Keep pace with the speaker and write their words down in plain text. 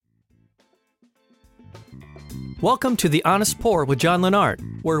Welcome to The Honest Pour with John Lennart,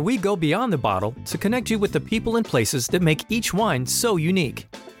 where we go beyond the bottle to connect you with the people and places that make each wine so unique.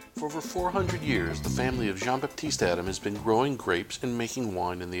 For over 400 years, the family of Jean-Baptiste Adam has been growing grapes and making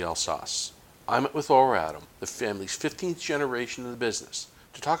wine in the Alsace. I met with Laura Adam, the family's 15th generation in the business,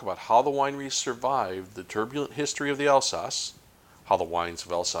 to talk about how the winery survived the turbulent history of the Alsace, how the wines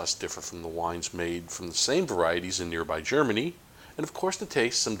of Alsace differ from the wines made from the same varieties in nearby Germany, and of course to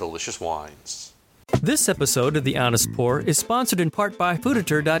taste some delicious wines. This episode of The Honest Pour is sponsored in part by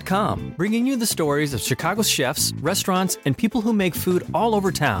Fooditor.com, bringing you the stories of Chicago's chefs, restaurants, and people who make food all over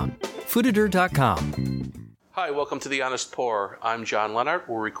town. Fooditor.com. Hi, welcome to The Honest Pour. I'm John Lennart.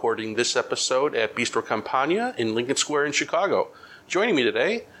 We're recording this episode at Bistro Campagna in Lincoln Square in Chicago. Joining me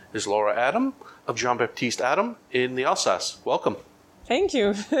today is Laura Adam of Jean-Baptiste Adam in the Alsace. Welcome. Thank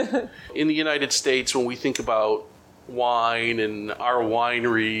you. In the United States, when we think about wine and our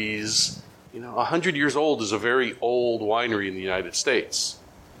wineries, 100 years old is a very old winery in the United States.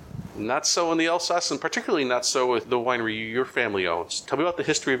 Not so in the Alsace, and particularly not so with the winery your family owns. Tell me about the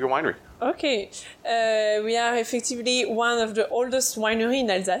history of your winery. Okay. We are effectively one of the oldest winery in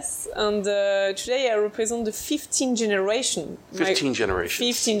Alsace, and today I represent the 15th generation. 15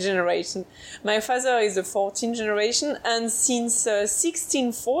 generations. 15 generation. My father is the 14th generation, and since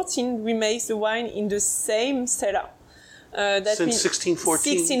 1614 we make the wine in the same cellar. Since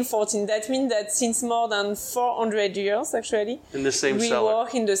 1614? 1614. That means that since more than 400 years, actually, in the same we cellar.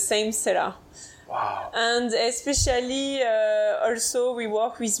 work in the same cellar. Wow. And especially, also, we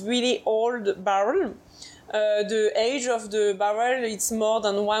work with really old barrel. The age of the barrel, it's more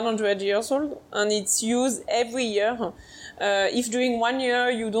than 100 years old, and it's used every year. If during 1 year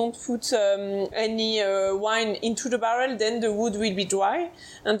you don't put any wine into the barrel, then the wood will be dry,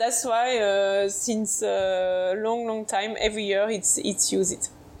 and that's why since a long time, every year it's used.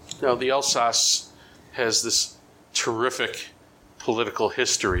 Now the Alsace has this terrific political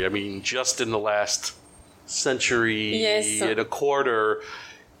history. I mean, just in the last century and a quarter,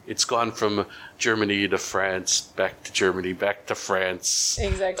 it's gone from Germany to France, back to Germany, back to France.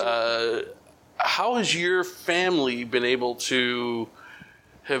 Exactly. How has your family been able to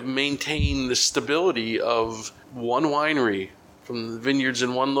have maintained the stability of one winery from the vineyards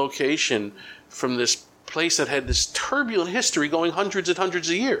in one location from this place that had this turbulent history going hundreds and hundreds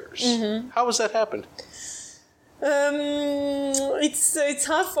of years? Mm-hmm. How has that happened? It's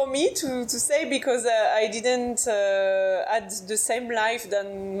hard for me to say because I didn't had the same life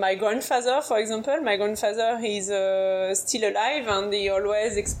than my grandfather, for example. My grandfather is still alive, and he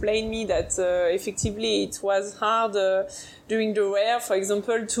always explained me that effectively it was hard during the war, for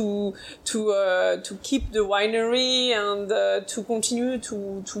example, to keep the winery and to continue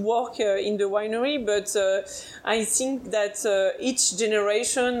to work in the winery. But I think that each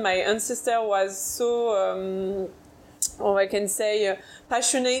generation, my ancestor was so, or I can say,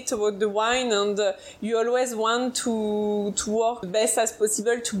 passionate about the wine, and you always want to work the best as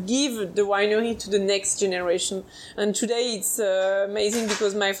possible to give the winery to the next generation. And today it's amazing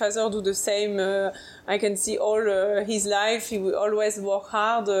because my father do the same. I can see all his life. He will always work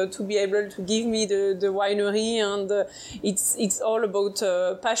hard to be able to give me the winery, and it's all about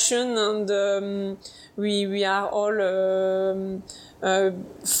passion, and we are all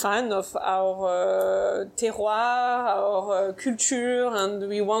fan of our terroir, our culture, and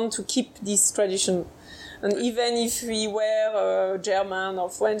we want to keep this tradition. And even if we were German or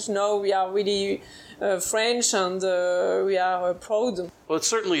French, now we are really French, and we are proud. Well, it's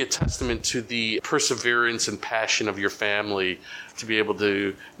certainly a testament to the perseverance and passion of your family to be able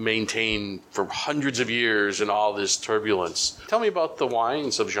to maintain for hundreds of years in all this turbulence. Tell me about the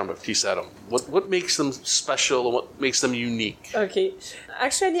wines of Jean-Baptiste Adam. What makes them special and what makes them unique? Okay.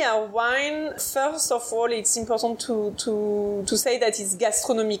 Actually, our wine, first of all, it's important to say that it's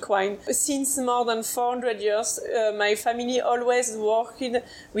gastronomic wine. Since more than 400 years, my family always worked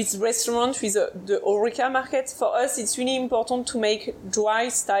with restaurants, with the HoReCa market. For us, it's really important to make dry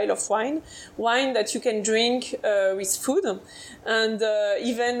style of wine that you can drink with food. And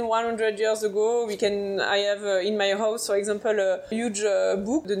even 100 years ago, I have in my house, for example, a huge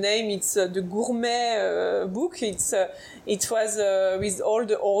book. The name it's the Gourmet book. It was with all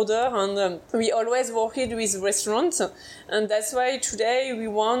the order, and we always worked with restaurants, and that's why today we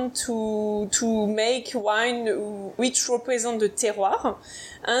want to make wine which represent the terroir,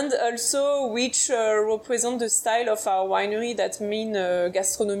 and also which represent the style of our winery. That means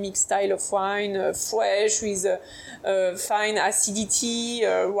gastronomic style of wine, fresh with fine acidity,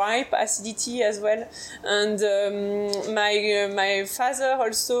 ripe acidity as well. And my father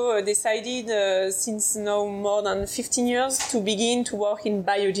also decided since now more than 15 years to begin to work in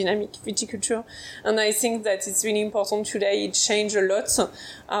biodynamic viticulture. And I think that it's really important today. It changed a lot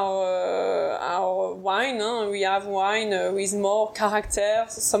our wine. We have wine with more character,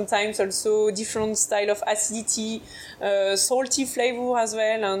 sometimes also different style of acidity, salty flavor as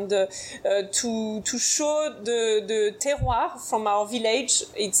well, and to show the terroir from our village,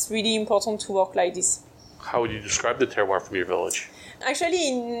 it's really important to work like this. How would you describe the terroir from your village? Actually,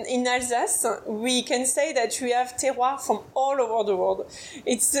 in Alsace, we can say that we have terroir from all over the world.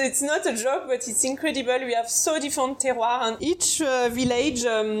 It's not a joke, but it's incredible. We have so different terroir, and each village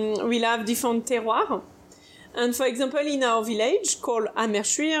will have different terroir. And for example, in our village called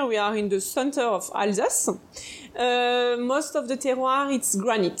Amerschwir, we are in the center of Alsace. Most of the terroir, it's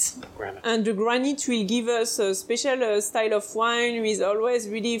granite. And the granite will give us a special style of wine with always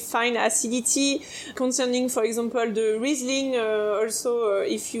really fine acidity. Concerning, for example, the Riesling, also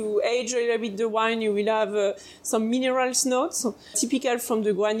if you age a little bit the wine, you will have some minerals notes, typical from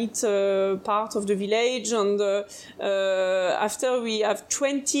the granite part of the village. And after we have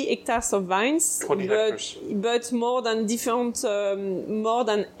 20 hectares of vines. 20 hectares. But more than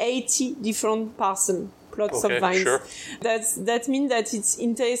 80 different parcels. Plots of vines. Sure. That means that it's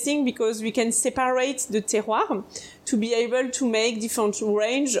interesting because we can separate the terroir to be able to make different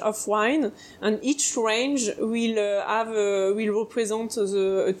range of wine, and each range will represent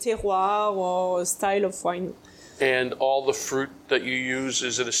a terroir or a style of wine. And all the fruit that you use,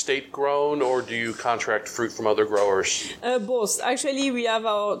 is it estate grown, or do you contract fruit from other growers? Both. Actually, we have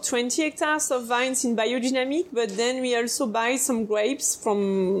our 20 hectares of vines in biodynamic, but then we also buy some grapes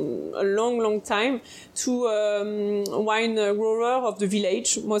from a long time to wine grower of the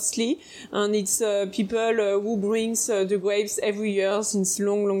village, mostly. And it's people who brings the grapes every year since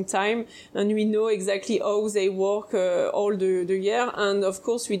long time. And we know exactly how they work all the year. And of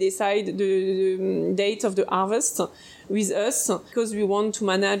course, we decide the date of the harvest with us, because we want to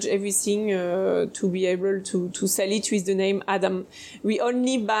manage everything to be able to sell it with the name Adam. We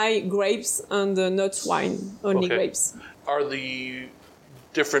only buy grapes and not wine, only grapes. Are the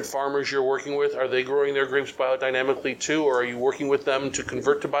different farmers you're working with, are they growing their grapes biodynamically too, or are you working with them to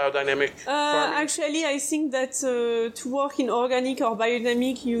convert to biodynamic farming? Actually, I think that to work in organic or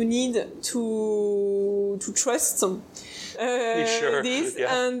biodynamic, you need to trust this,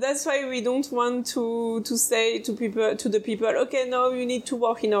 and that's why we don't want to say to the people, okay, now you need to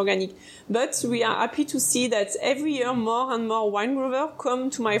work in organic. But we are happy to see that every year more and more wine growers come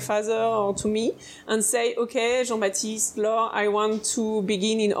to my father or to me and say, okay, Jean-Baptiste, Laure, I want to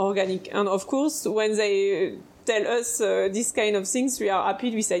begin in organic. And of course, when they tell us this kind of things, we are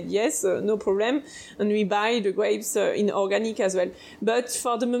happy. We said yes, no problem, and we buy the grapes in organic as well. But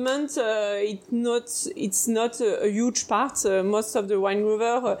for the moment, it's not a huge part. Most of the wine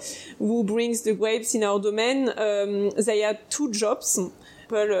grower who brings the grapes in our domain, they have two jobs.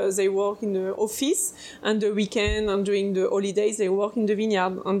 They work in the office, and the weekend and during the holidays they work in the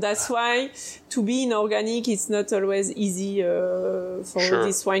vineyard. And that's why to be in organic it's not always easy for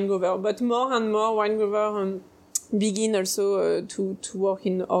this wine grower. But more and more wine grower begin also to work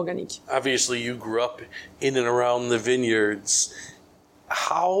in organic. Obviously, you grew up in and around the vineyards.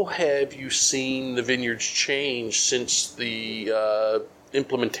 How have you seen the vineyards change since the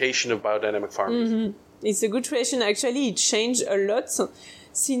implementation of biodynamic farming? Mm-hmm. It's a good question. Actually, it changed a lot.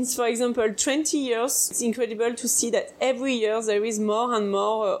 Since, for example, 20 years, it's incredible to see that every year there is more and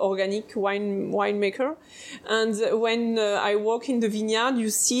more organic winemaker. And when I walk in the vineyard, you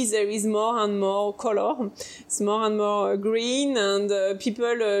see there is more and more color. It's more and more green, and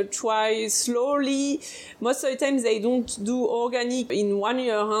people try slowly. Most of the time they don't do organic in 1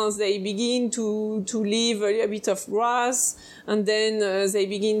 year. They begin to leave a little bit of grass, and then they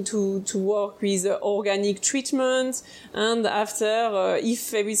begin to work with organic treatment. And after, if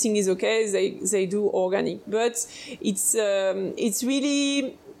everything is okay, they do organic. But it's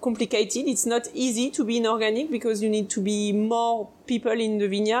really complicated. It's not easy to be in organic because you need to be more people in the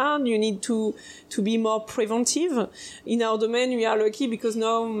vineyard. You need to be more preventive. In our domain, we are lucky because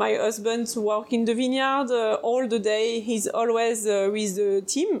now my husband works in the vineyard all the day. He's always with the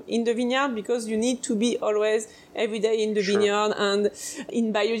team in the vineyard because you need to be always every day in the vineyard. And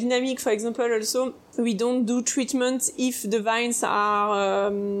in biodynamic, for example, also, we don't do treatment if the vines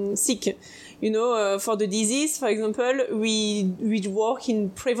are sick. For the disease, for example, we work in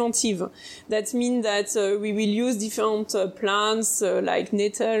preventive. That means that we will use different plants like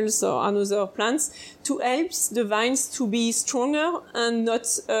nettles or another plants to help the vines to be stronger and not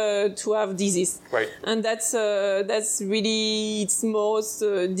to have disease. Right. And that's really its most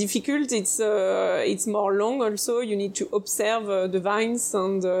difficult. It's more long also. You need to observe the vines,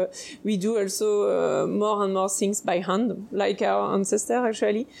 and we do also more and more things by hand, like our ancestor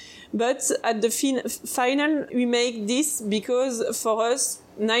actually. But at the final, we make this because for us,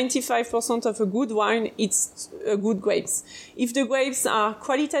 95% of a good wine, it's good grapes. If the grapes are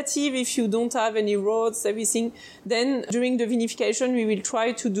qualitative, if you don't have any rots, everything, then during the vinification, we will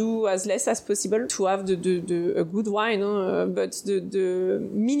try to do as less as possible to have a good wine. But the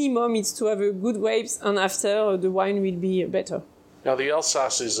minimum is to have a good grapes, and after the wine will be better. Now, the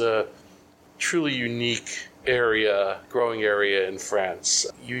Alsace is a truly unique growing area in France.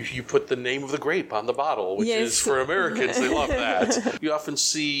 You put the name of the grape on the bottle, which is, for Americans, they love that. You often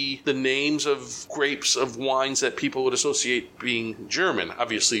see the names of grapes of wines that people would associate being German.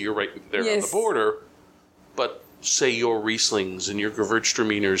 Obviously, you're right there on the border, but say your Rieslings and your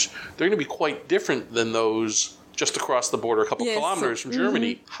Gewürztraminers, they're going to be quite different than those just across the border a couple kilometers from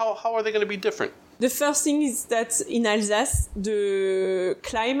Germany. How are they going to be different? The first thing is that in Alsace, the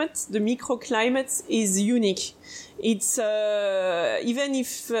climate, the microclimate is unique. It's even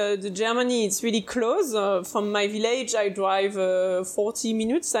if the Germany is really close from my village, I drive 40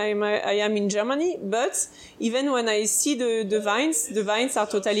 minutes. I am in Germany, but even when I see the vines are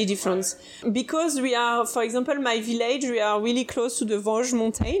totally different because we are, for example, my village. We are really close to the Vosges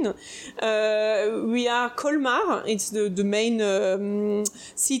mountain. We are Colmar. It's the main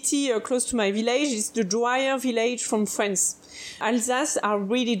city close to my village. It's the drier village from France. Alsace are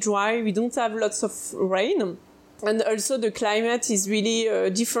really dry. We don't have lots of rain. And also the climate is really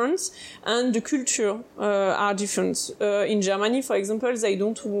different, and the culture are different. In Germany, for example, they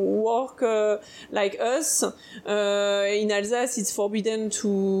don't work like us. In Alsace, it's forbidden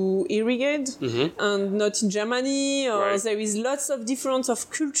to irrigate, and not in Germany. There is lots of difference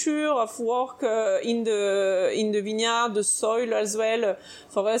of culture of work in the vineyard, the soil as well.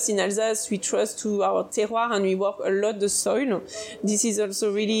 For us in Alsace, we trust to our terroir and we work a lot the soil. This is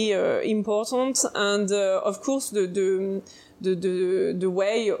also really important, and of course the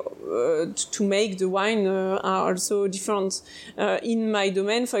way to make the wine are also different. In my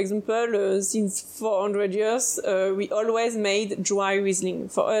domain, for example, since 400 years, we always made dry Riesling.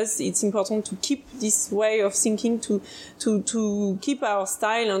 For us, it's important to keep this way of thinking, to keep our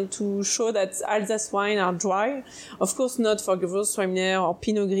style and to show that Alsace wine are dry. Of course, not for Gewürztraminer or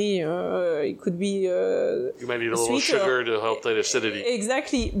Pinot Gris. It could be you might need a little sugar to help that acidity.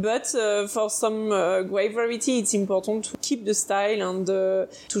 Exactly, but for some grape variety, it's important to keep the style and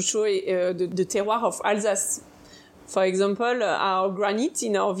to show the terroir of Alsace. For example, our granite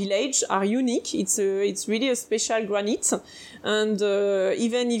in our village are unique. It's really a special granite, and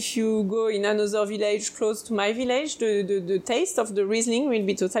even if you go in another village close to my village, the taste of the Riesling will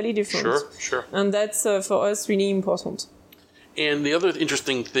be totally different. Sure. And that's for us really important. And the other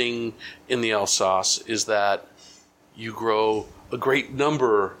interesting thing in the Alsace is that you grow a great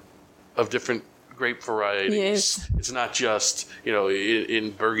number of different grape varieties. Yes. It's not just,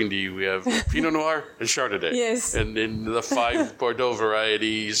 in Burgundy we have Pinot Noir and Chardonnay. Yes. And in the 5 Bordeaux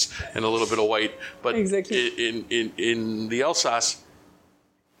varieties and a little bit of white. But exactly. in the Alsace,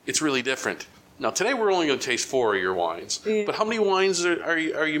 it's really different. Now today we're only going to taste 4 of your wines. Yeah. But how many wines are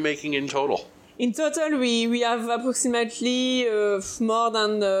you making in total? In total, we have approximately more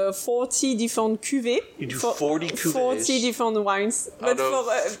than 40 different cuvées. You do 40 cuvées? 40 different wines. But for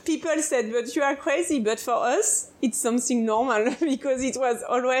people said, but you are crazy. But for us, it's something normal because it was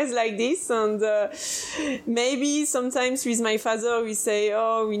always like this. And maybe sometimes with my father, we say,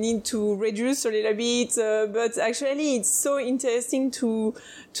 oh, we need to reduce a little bit. But actually, it's so interesting to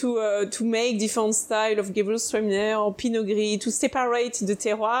make different style of Gewürztraminer or Pinot Gris, to separate the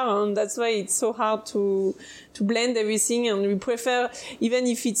terroir, and that's why it's so hard to blend everything. And we prefer, even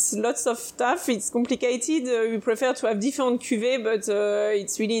if it's lots of stuff, it's complicated, we prefer to have different cuvées, but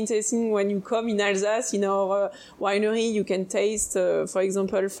it's really interesting when you come in Alsace, in our winery, you can taste, for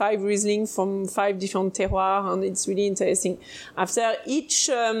example, 5 Riesling from 5 different terroirs, and it's really interesting. After each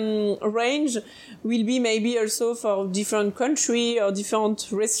range will be maybe also for different country or different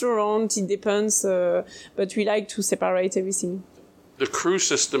restaurant, it depends, but we like to separate everything. The cru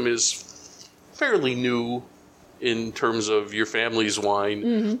system is fairly new in terms of your family's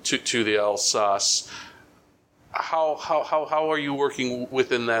wine to the Alsace. How are you working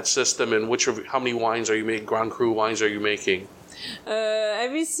within that system, and how many wines are you making? Grand Cru wines are you making?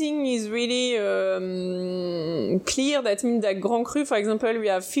 everything is really clear. That means that Grand Cru, for example, we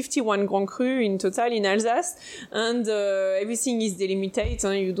have 51 Grand Cru in total in Alsace, and everything is delimited.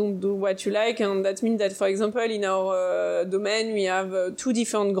 You don't do what you like, and that means that, for example, in our domain, we have 2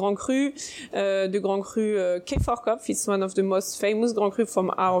 different Grand Cru. The Grand Cru Käferkopf, it's one of the most famous Grand Cru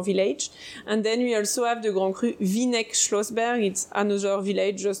from our village, and then we also have the Grand Cru Wieneck-Schlossberg. It's another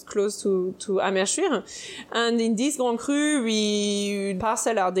village just close to Amerschwir, and in this Grand Cru,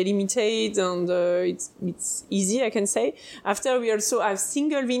 parcels are delimited, and it's easy, I can say. After, we also have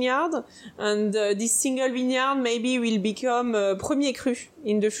single vineyard, and this single vineyard maybe will become Premier Cru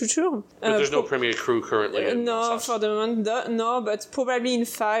in the future. But there's no Premier Cru currently. No, for the moment, no, but probably in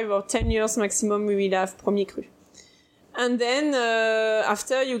 5 or 10 years maximum, we will have Premier Cru. And then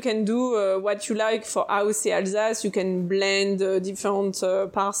after, you can do what you like for AOC Alsace. You can blend different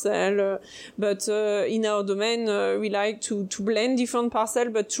parcels, but in our domain, we like to blend different parcels,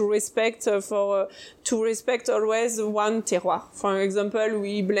 but to respect always one terroir. For example,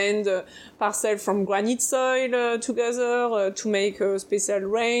 we blend parcels from granite soil together to make a special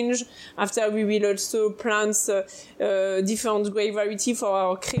range. After, we will also plant different grape variety for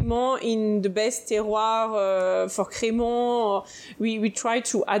our crémant in the best terroir for crémant. We try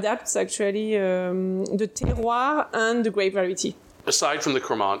to adapt actually the terroir and the grape variety. Aside from the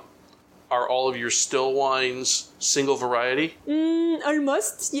Crémant, are all of your still wines single variety?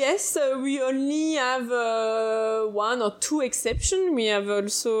 Almost, yes. We only have 1 or 2 exceptions. We have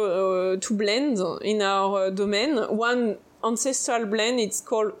also 2 blends in our domain. One ancestral blend, it's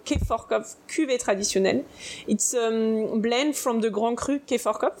called Käferkopf Cuvée Traditionnelle. It's a blend from the Grand Cru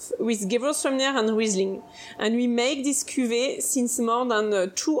Käferkopf with Gewürztraminer and Riesling. And we make this cuvée since more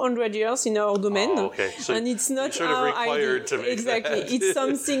than 200 years in our domain. Oh, okay. So and it's not sort of required to make exactly. that. It's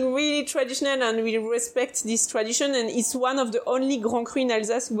something really traditional, and we respect this tradition, and it's one of the only Grand Cru in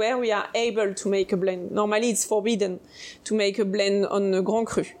Alsace where we are able to make a blend. Normally, it's forbidden to make a blend on a Grand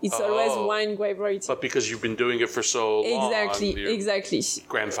Cru. It's always wine grape variety. But because you've been doing it for so long, Exactly.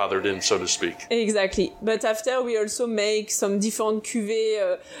 grandfathered in, so to speak. Exactly. But after, we also make some different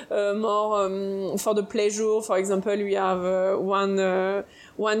cuvées more for the pleasure. For example, we have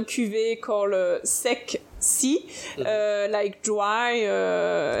one cuvée called Sec C, like dry.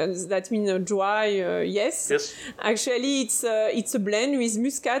 That means dry. Yes. Actually, it's a blend with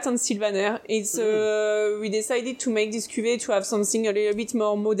Muscat and Sylvaner. It's we decided to make this cuvée to have something a little bit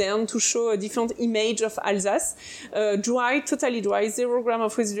more modern, to show a different image of Alsace. Dry, totally dry, 0 gram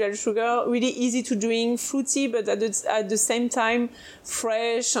of residual sugar, really easy to drink, fruity, but at the same time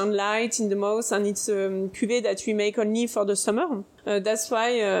fresh and light in the mouth. And it's a cuvée that we make only for the summer. That's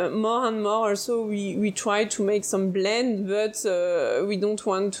why more and more also we try to make some blend, but we don't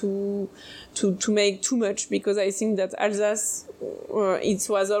want to make too much, because I think that Alsace it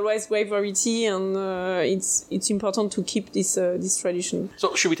was always grape variety, and it's important to keep this tradition.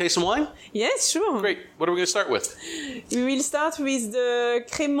 So should we taste some wine? Yes, sure. Great. What are we going to start with? We will start with the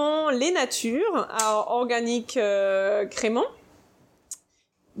Crémant Les Natures, our organic Crémant.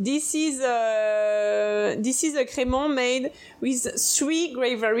 This is a Crémant made with 3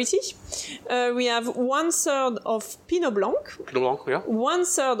 grape varieties. We have 1/3 of Pinot Blanc, Yeah.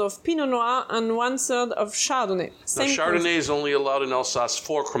 1/3 of Pinot Noir, and 1/3 of Chardonnay. Now, Chardonnay is only allowed in Alsace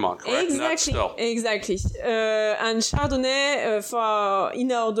for Crémant, correct? Exactly. And Chardonnay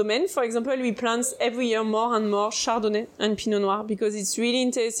in our domain, for example, we plant every year more and more Chardonnay and Pinot Noir, because it's really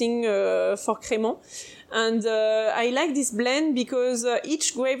interesting for Crémant. And I like this blend because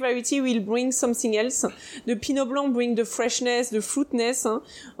each grape variety will bring something else. The Pinot Blanc brings the freshness, the fruitness.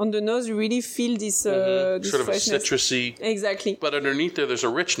 On the nose, you really feel this sort of freshness. a citrusy. Exactly. But underneath there's a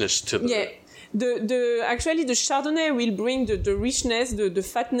richness to the... Yeah. Actually the Chardonnay will bring the richness, the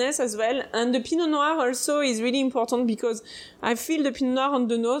fatness as well, and the Pinot Noir also is really important, because I feel the Pinot Noir on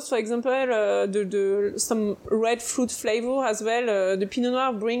the nose, for example, some red fruit flavor as well. The Pinot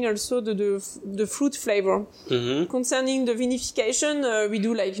Noir bring also the fruit flavor. Concerning the vinification, we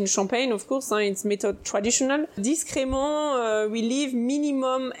do like in Champagne, of course, it's method traditional. This Crémant we leave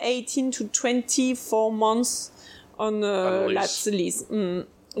minimum 18 to 24 months on lease.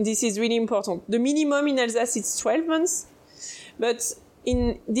 This is really important. The minimum in Alsace is 12 months, but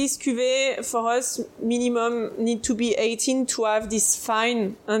in this cuvée, for us, minimum need to be 18 to have this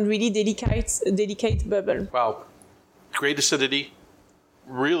fine and really delicate bubble. Wow. Great acidity,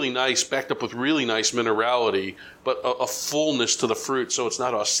 really nice, backed up with really nice minerality, but a fullness to the fruit, so it's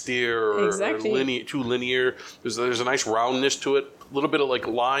not austere or too linear. There's a nice roundness to it, a little bit of like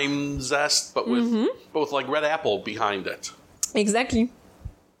lime zest, but with like red apple behind it. Exactly.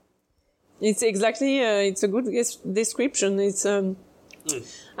 It's exactly, it's a good description. It's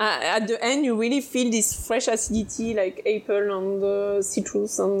At the end, you really feel this fresh acidity, like apple and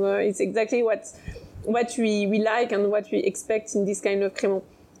citrus, and it's exactly what we like and what we expect in this kind of crémant.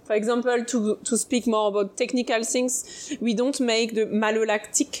 For example, to speak more about technical things, we don't make the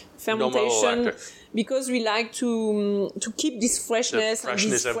malolactic fermentation. No, because we like to keep this freshness and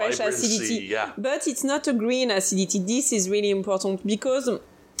this fresh acidity. Yeah. But it's not a green acidity. This is really important because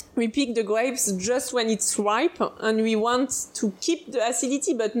we pick the grapes just when it's ripe and we want to keep the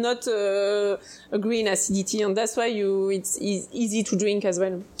acidity but not a green acidity. And that's why it's easy to drink as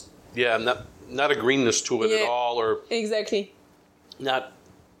well. Yeah, not a greenness to it at all. Or exactly. Not...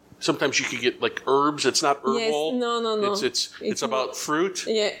 Sometimes you could get like herbs. It's not herbal. Yes, no. It's about fruit.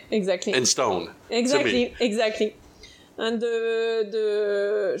 Yeah, exactly. And stone. Exactly. And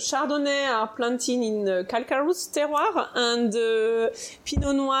the Chardonnay are planted in calcareous terroir, and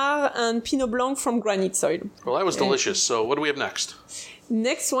Pinot Noir and Pinot Blanc from granite soil. Well, that was delicious. So what do we have next?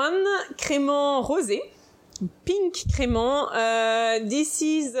 Next one, Crémant Rosé. Pink crémant. This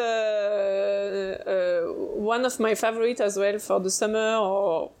is one of my favorites as well for the summer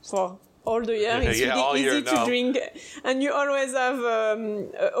or for all the year. It's really easy to drink, and you always have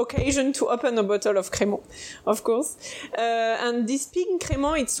occasion to open a bottle of crémant, of course. And this pink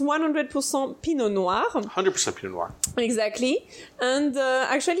crémant, it's 100% Pinot Noir. 100% Pinot Noir. Exactly. And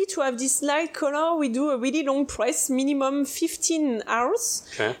actually, to have this light color, we do a really long press, minimum 15 hours,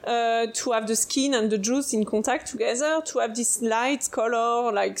 to have the skin and the juice in contact together, to have this light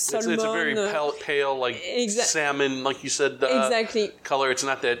color like salmon. It's a very pale like salmon, like you said, color. It's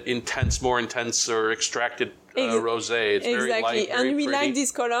not that more intense or extracted rosé. It's very light, very and we pretty. like this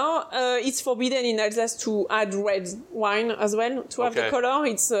color. It's forbidden in Alsace to add red wine as well. To have the color,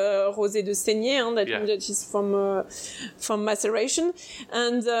 it's rosé de saignée, that is from maceration.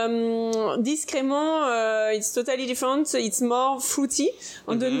 And this crémant, it's totally different. It's more fruity.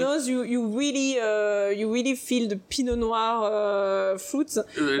 On the nose, you really feel the Pinot Noir fruit.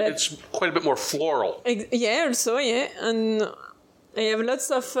 It's quite a bit more floral. And I have lots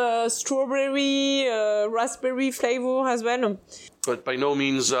of strawberry, raspberry flavor as well. But by no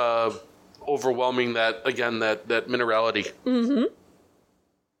means overwhelming that minerality. Mm-hmm.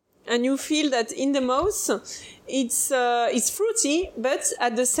 And you feel that in the mouth, it's fruity, but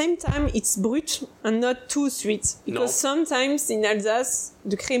at the same time, it's brut and not too sweet. Because sometimes in Alsace,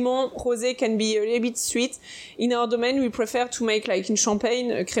 the crémant rosé can be a little bit sweet. In our domain, we prefer to make, like in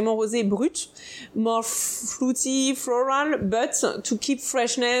Champagne, a crémant rosé brut, more fruity, floral, but to keep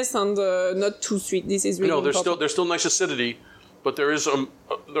freshness and not too sweet. This is really important. There's still nice acidity, but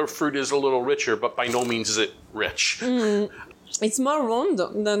the fruit is a little richer, but by no means is it rich. Mm. It's more round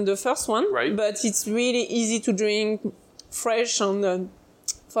than the first one, but it's really easy to drink, fresh, and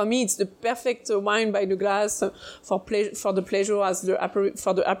for me, it's the perfect wine by the glass for the pleasure as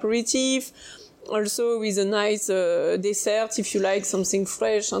for the aperitif. Also with a nice dessert, if you like something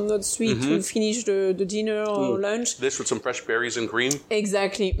fresh and not sweet, to finish the dinner or lunch. This with some fresh berries and cream.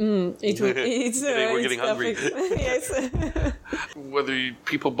 Exactly. We're getting hungry. Yes. Whether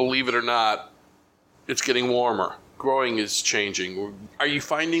people believe it or not, it's getting warmer. Growing is changing. Are you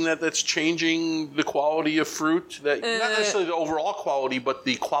finding that that's changing the quality of fruit? Not necessarily the overall quality, but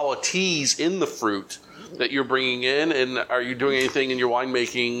the qualities in the fruit that you're bringing in? And are you doing anything in your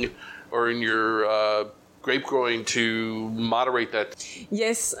winemaking or in your grape growing to moderate that?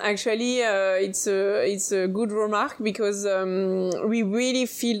 Yes, actually, it's a good remark because we really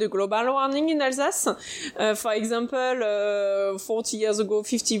feel the global warming in Alsace. For example, 40 years ago,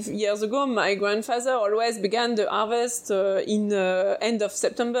 50 years ago, my grandfather always began the harvest in end of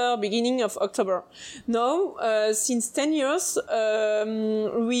September, beginning of October. Now, since 10 years,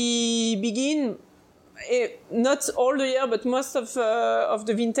 we begin not all the year, but most of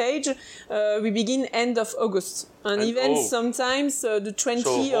the vintage, we begin end of August, and even sometimes the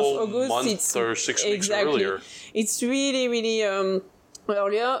 20th of August. Month it's or 6 weeks earlier. It's really, really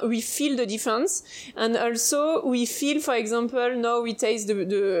earlier. We feel the difference, and also we feel, for example, now we taste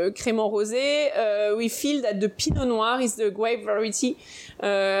the crémant rosé. We feel that the Pinot Noir is the grape variety.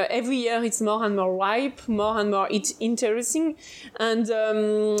 Every year it's more and more ripe, more and more it's interesting, and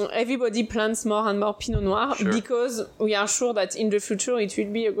everybody plants more and more Pinot Noir because we are sure that in the future it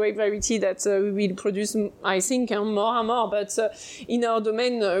will be a grape variety that we will produce, I think, more and more. But in our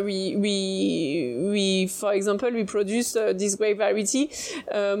domain, we for example, we produce this grape variety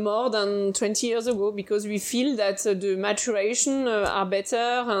more than 20 years ago, because we feel that the maturation are better,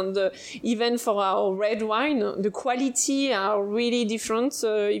 and even for our red wine, the quality are really different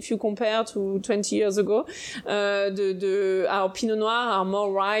if you compare to 20 years ago. Our Pinot Noir are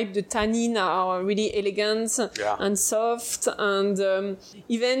more ripe, the tannin are really elegant and soft, and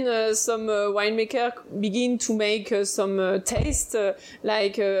even some winemaker begin to make some taste,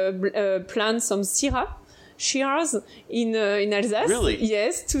 like plant some Shiraz in Alsace. Really?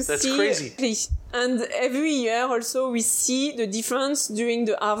 Yes, That's see. crazy. And every year also we see the difference during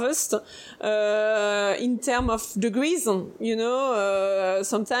the harvest in terms of degrees. You know,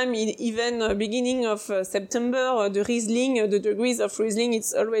 sometimes even beginning of September, the Riesling, the degrees of Riesling,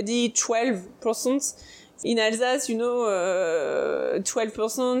 it's already 12%. In Alsace, you know,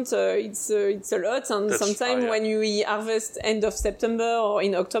 12%, it's a lot. And sometimes when you harvest end of September or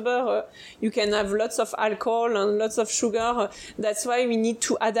in October, you can have lots of alcohol and lots of sugar. That's why we need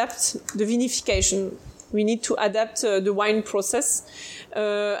to adapt the vinification. We need to adapt the wine process,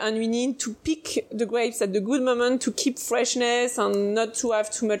 and we need to pick the grapes at the good moment to keep freshness and not to have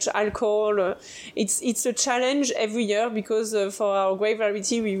too much alcohol. It's a challenge every year, because for our grape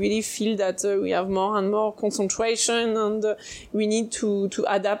variety, we really feel that we have more and more concentration, and we need to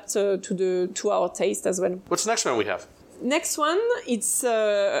adapt to our taste as well. What's the next one we have? Next one, it's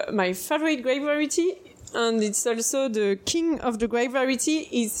my favorite grape variety, and it's also the king of the grape variety,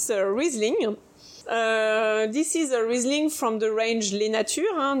 is Riesling. This is a Riesling from the range Les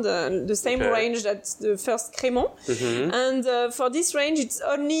Natures, the same range that the first Crémant. Mm-hmm. And for this range, it's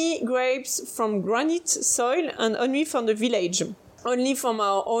only grapes from granite soil and only from the village. Only from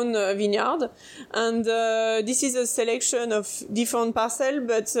our own vineyard. And this is a selection of different parcels,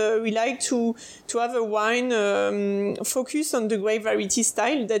 but we like to have a wine focus on the grape variety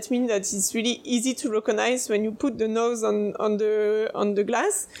style. That means that it's really easy to recognize when you put the nose on the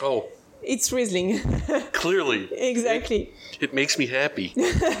glass. Oh. It's Riesling. Clearly. Exactly. It makes me happy.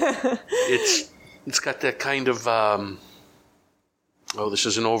 It's got that kind of this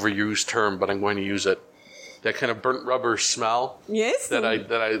is an overused term, but I'm going to use it. That kind of burnt rubber smell. Yes. That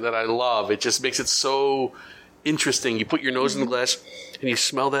I love. It just makes it so interesting. You put your nose in the glass and you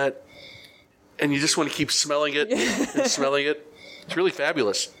smell that, and you just want to keep smelling it and smelling it. It's really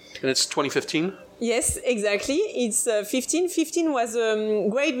fabulous. And it's 2015? Yes, exactly. It's 15. 15 was a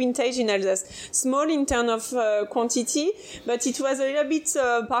great vintage in Alsace. Small in terms of quantity, but it was a little bit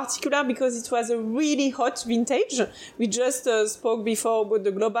particular because it was a really hot vintage. We just spoke before about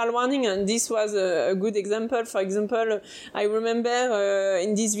the global warming, and this was a good example. For example, I remember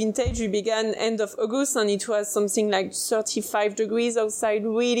in this vintage we began end of August, and it was something like 35 degrees outside,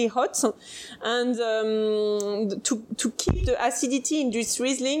 really hot. And to keep the acidity in this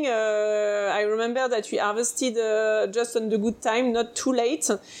Riesling, I remember that we harvested just on the good time, not too late,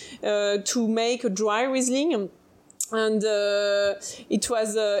 to make a dry Riesling. And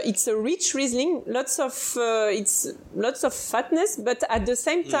it's a rich Riesling, lots of fatness, but at the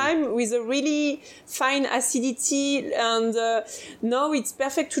same time with a really fine acidity. And now it's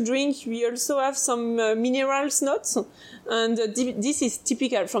perfect to drink. We also have some minerals notes, and this is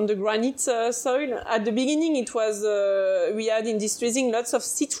typical from the granite soil. At the beginning, it was we had in this Riesling lots of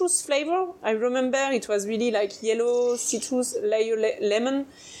citrus flavor. I remember it was really like yellow citrus, lemon.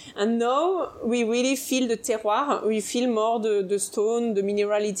 And now we really feel the terroir. We feel more the stone, the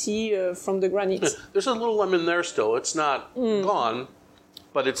minerality from the granite. There's a little lemon there still. It's not gone,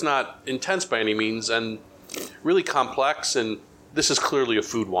 but it's not intense by any means, and really complex. And this is clearly a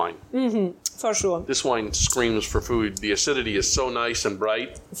food wine. Mm-hmm, for sure. This wine screams for food. The acidity is so nice and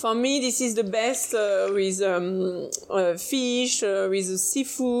bright. For me, this is the best with fish, with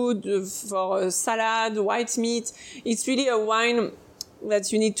seafood, for salad, white meat. It's really a wine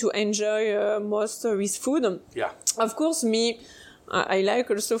that you need to enjoy most with food. Yeah. Of course, I like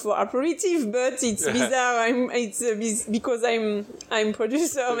also for aperitif, but it's bizarre. It's because I'm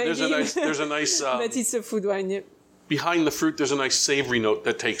producer. Maybe. There's a nice. But it's a food wine. Yeah. Behind the fruit, there's a nice savory note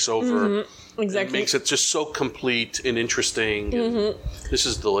that takes over. Mm-hmm. Exactly. It makes it just so complete and interesting. And this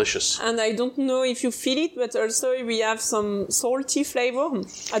is delicious. And I don't know if you feel it, but also we have some salty flavor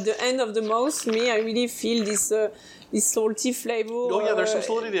at the end of the mouth. I really feel this salty flavor. Oh yeah, there's some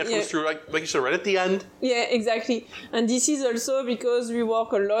solidity that comes through, like you said, right at the end. Yeah, exactly. And this is also because we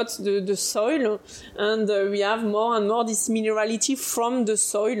work a lot the soil, and we have more and more this minerality from the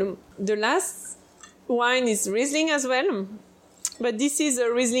soil. The last wine is Riesling as well, but this is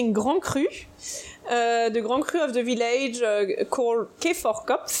a Riesling Grand Cru. The Grand Cru of the village called Quai Fort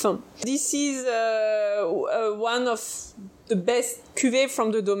Kopf. This is one of the best cuvée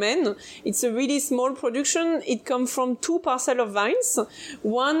from the domain. It's a really small production. It comes from 2 parcels of vines.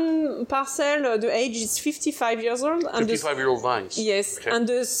 One parcel, the age is 55 years old. 55-year-old vines? Yes. Okay. And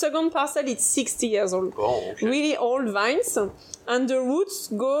the second parcel is 60 years old. Oh, okay. Really old vines. And the roots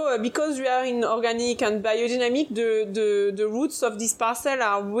go, because we are in organic and biodynamic, the roots of this parcel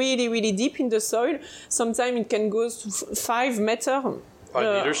are really, really deep in the soil. Sometimes it can go to 5 meters.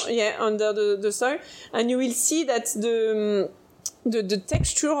 5 meters? Yeah, under the soil. And you will see that the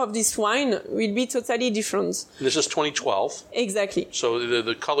texture of this wine will be totally different. This is 2012. Exactly. So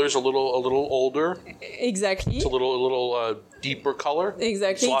the color's a little older. Exactly. It's a little deeper color.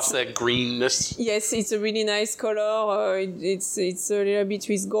 Exactly. It's lost that greenness. Yes, it's a really nice color. It's a little bit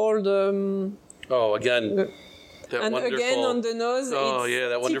with gold. Again. That and wonderful, again on the nose. Oh yeah,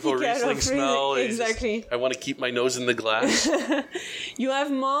 that wonderful Riesling smell. Exactly. I want to keep my nose in the glass. You have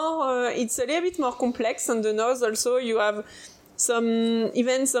more. It's a little bit more complex on the nose. Also, you have some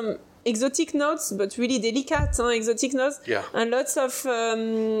exotic notes, but really delicate exotic notes. Yeah. And lots of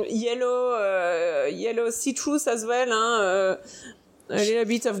yellow citrus as well. A little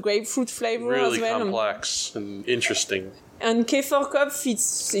bit of grapefruit flavor really as well. Really complex and interesting. And Käferkopf,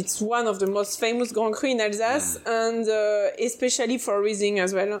 it's one of the most famous Grand Cru in Alsace, and especially for Riesling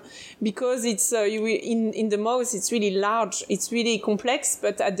as well, because it's in the mouth it's really large, it's really complex,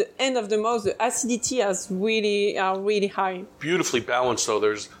 but at the end of the mouth the acidity are really high. Beautifully balanced though.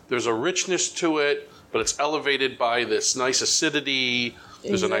 There's a richness to it, but it's elevated by this nice acidity.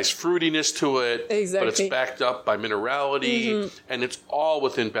 There's a nice fruitiness to it, but it's backed up by minerality, and it's all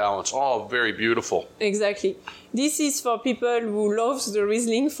within balance, all very beautiful. Exactly. This is for people who love the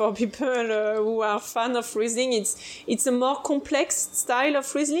Riesling, for people who are fan of Riesling. It's a more complex style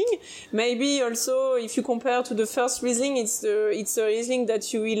of Riesling. Maybe also, if you compare to the first Riesling, it's a Riesling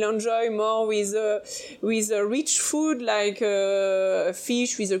that you will enjoy more with a rich food like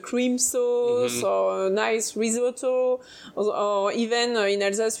fish with a cream sauce or a nice risotto, or even in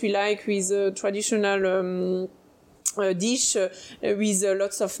Alsace we like with a traditional dish with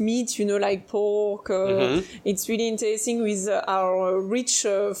lots of meat, like pork. It's really interesting with our rich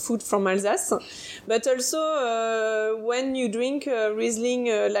food from Alsace. But also, when you drink Riesling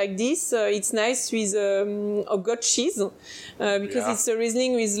like this, it's nice with a goat cheese, because it's a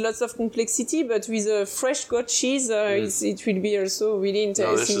Riesling with lots of complexity, but with a fresh goat cheese, it will be also really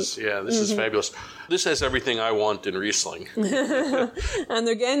interesting. This is fabulous. This has everything I want in Riesling. And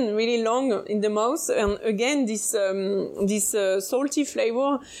again, really long in the mouth, and again this salty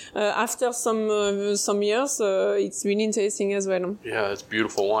flavor after some years, it's really interesting as well. Yeah, it's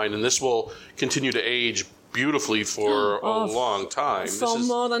beautiful wine, and this will continue to age beautifully for a long time. For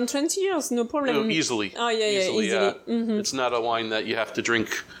more than 20 years, no problem. Easily. Oh yeah, easily. Yeah. It's not a wine that you have to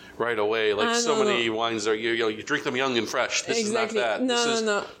drink right away. Like many wines are, you drink them young and fresh. This is not that.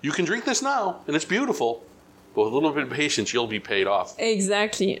 No. You can drink this now, and it's beautiful. But with a little bit of patience, you'll be paid off.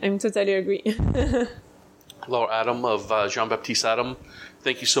 Exactly. I'm totally agree. Laure Adam of Jean-Baptiste Adam,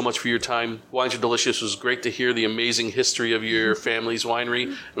 thank you so much for your time. Wines are delicious. It was great to hear the amazing history of your family's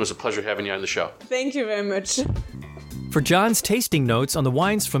winery. It was a pleasure having you on the show. Thank you very much. For John's tasting notes on the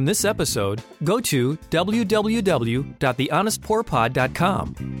wines from this episode, go to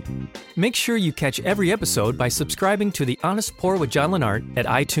www.thehonestpourpod.com. Make sure you catch every episode by subscribing to The Honest Pour with John Lennart at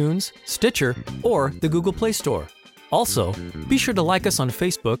iTunes, Stitcher, or the Google Play Store. Also, be sure to like us on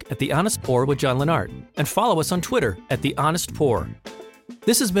Facebook at The Honest Pour with John Lennart and follow us on Twitter at The Honest Pour.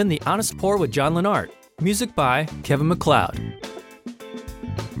 This has been The Honest Pour with John Lennart. Music by Kevin MacLeod.